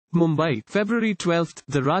Mumbai, February 12.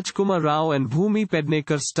 The Rajkummar Rao and Bhumi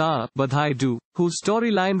Pednekar star, Badhaai 2, whose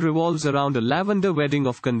storyline revolves around a lavender wedding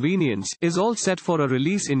of convenience, is all set for a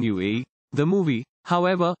release in UAE. The movie,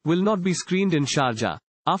 however, will not be screened in Sharjah.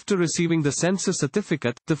 After receiving the censor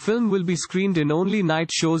certificate, the film will be screened in only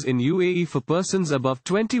night shows in UAE for persons above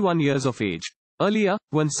 21 years of age. Earlier,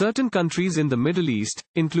 when certain countries in the Middle East,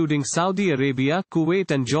 including Saudi Arabia, Kuwait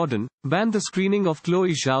and Jordan, banned the screening of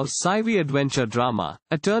Chloe Zhao's sci-fi adventure drama,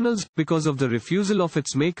 Eternals, because of the refusal of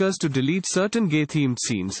its makers to delete certain gay-themed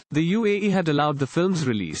scenes, the UAE had allowed the film's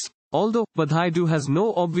release. Although, Badhaai 2 has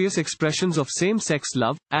no obvious expressions of same-sex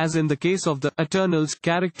love, as in the case of the Eternals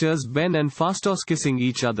characters Ben and Fastos kissing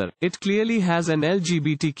each other, it clearly has an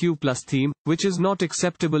LGBTQ+ theme, which is not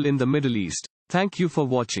acceptable in the Middle East. Thank you for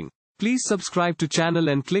watching. Please subscribe to channel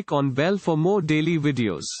and click on bell for more daily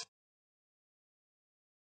videos.